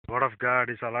Word of God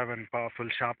is alive and powerful,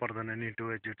 sharper than any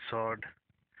two-edged sword,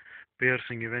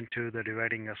 piercing even to the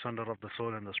dividing asunder of the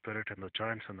soul and the spirit and the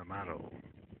joints and the marrow.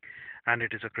 And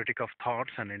it is a critic of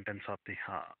thoughts and intents of the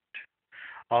heart.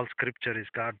 All scripture is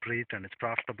God breathed and is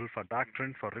profitable for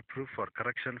doctrine, for reproof, for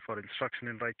correction, for instruction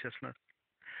in righteousness,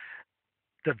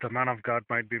 that the man of God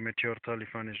might be mature, thoroughly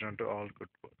furnished unto all good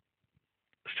work.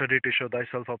 Study to show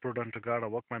thyself approved unto God, a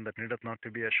workman that needeth not to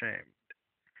be ashamed,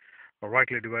 or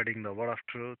rightly dividing the word of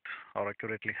truth, or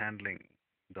accurately handling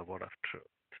the word of truth.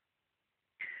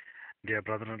 Dear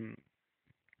brethren,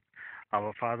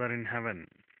 our Father in heaven,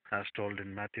 as told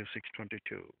in Matthew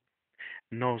 6:22,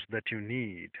 knows that you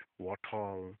need what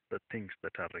all the things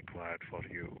that are required for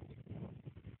you.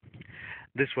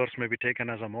 This verse may be taken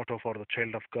as a motto for the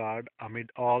child of God amid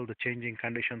all the changing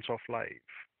conditions of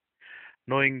life.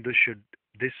 Knowing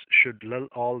this should lull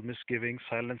all misgivings,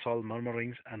 silence all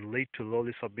murmurings, and lead to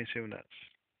lowly submissiveness.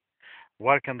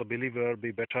 Where can the believer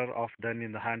be better off than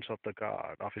in the hands of the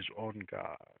God, of his own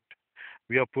God?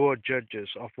 We are poor judges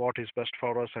of what is best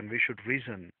for us, and we should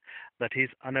reason that his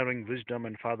unerring wisdom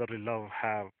and fatherly love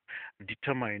have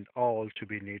determined all to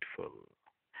be needful.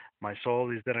 My soul,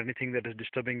 is there anything that is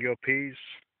disturbing your peace?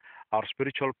 Are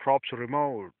spiritual props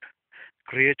removed?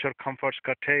 Creature comforts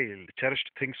curtailed,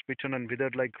 cherished things smitten and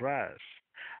withered like grass.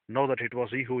 Know that it was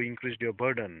He who increased your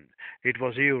burden. It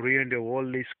was He who ruined your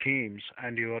worldly schemes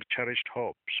and your cherished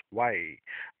hopes. Why?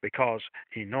 Because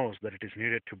He knows that it is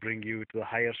needed to bring you to the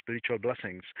higher spiritual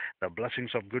blessings, the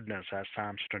blessings of goodness, as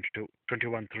Psalms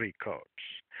 21:3 quotes.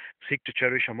 Seek to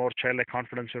cherish a more childlike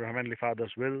confidence in your Heavenly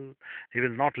Father's will. He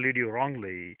will not lead you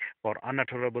wrongly, for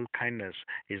unutterable kindness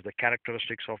is the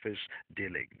characteristics of His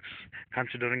dealings.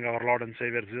 Considering our Lord and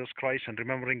Savior Jesus Christ and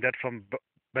remembering that from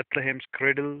Bethlehem's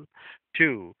cradle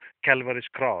to Calvary's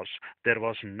cross, there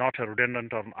was not a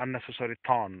redundant or unnecessary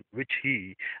thorn which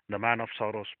he, the man of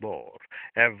sorrows, bore.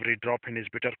 Every drop in his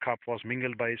bitter cup was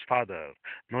mingled by his Father.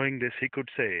 Knowing this, he could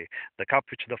say, the cup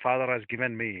which the Father has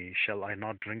given me, shall I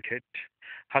not drink it?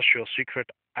 Hush your secret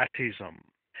atheism.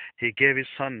 He gave his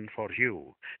son for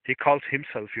you. He calls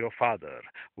himself your father.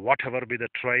 Whatever be the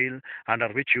trail under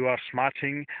which you are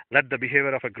smarting, let the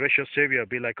behavior of a gracious Savior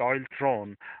be like oil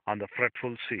thrown on the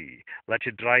fretful sea. Let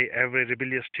it dry every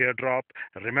rebellious teardrop.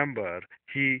 Remember,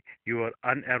 He, your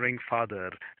unerring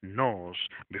Father, knows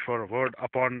before a word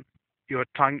upon your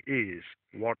tongue is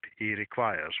what He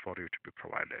requires for you to be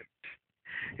provided.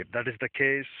 If that is the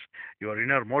case, your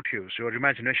inner motives, your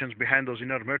imaginations behind those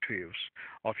inner motives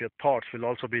of your thoughts will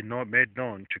also be made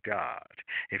known to God.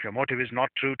 If your motive is not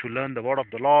true to learn the word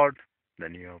of the Lord,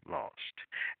 then you have lost.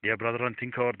 Dear brethren,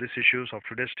 think over these issues of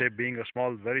today's step being a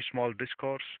small, very small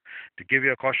discourse to give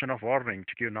you a caution of warning,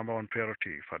 to give number one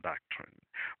priority for doctrine.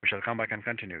 We shall come back and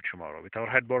continue tomorrow. With our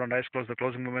head bowed and eyes closed, the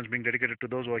closing moments being dedicated to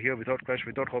those who are here without Christ,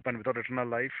 without hope, and without eternal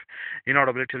life,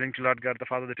 inaudibly telling to Lord God the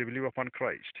Father that you believe upon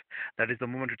Christ. That is the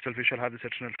moment itself we shall have this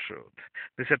eternal truth.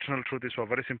 This eternal truth is for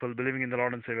very simple, believing in the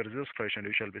Lord and Savior Jesus Christ, and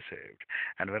you shall be saved.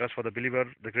 And whereas for the believer,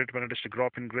 the great benefit is to grow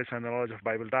up in grace and the knowledge of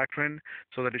Bible doctrine,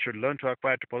 so that you should learn to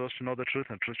acquire, to possess, to know the truth,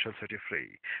 and truth shall set you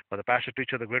free. For the pastor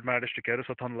teacher, the great man is to carry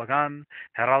Satan Lagan,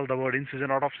 herald the word in season,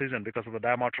 out of season, because of the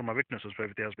diameter of my witnesses, where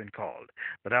it has been called.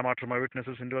 The diameter of my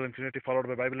witnesses, indwelling Trinity, followed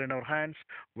by Bible in our hands,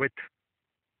 with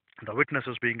the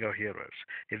witnesses being our hearers.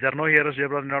 If there are no hearers, dear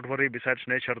brother, not worry. Besides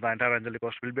nature, the entire angelic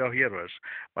host will be our hearers.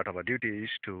 But our duty is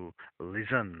to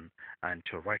listen and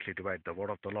to rightly divide the word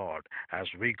of the Lord as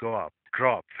we grow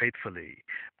up faithfully,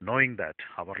 knowing that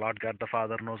our Lord God the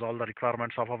Father knows all the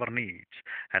requirements of our needs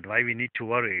and why we need to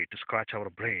worry to scratch our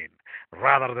brain,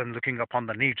 rather than looking upon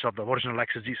the needs of the original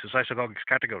exegesis, isagogic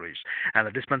categories, and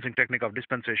the dispensing technique of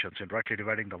dispensations in rightly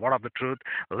dividing the word of the truth,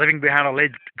 leaving behind a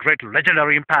great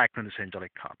legendary impact in this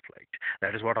angelic conflict.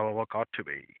 That is what our work ought to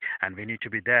be. And we need to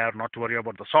be there not to worry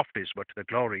about the softies, but the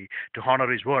glory to honor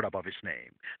His word above His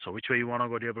name. So which way you want to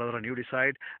go, dear brother, and you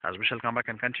decide, as we shall come back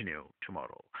and continue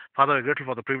tomorrow. Father, we're grateful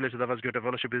for the privilege that was given to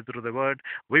fellowship with you through the word.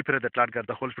 We pray that Lord God,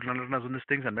 the Holy Spirit, will us in these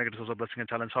things and make it a source of blessing and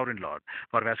challenge sovereign Lord.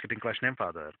 For we ask it in Christ's name,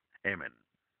 Father. Amen.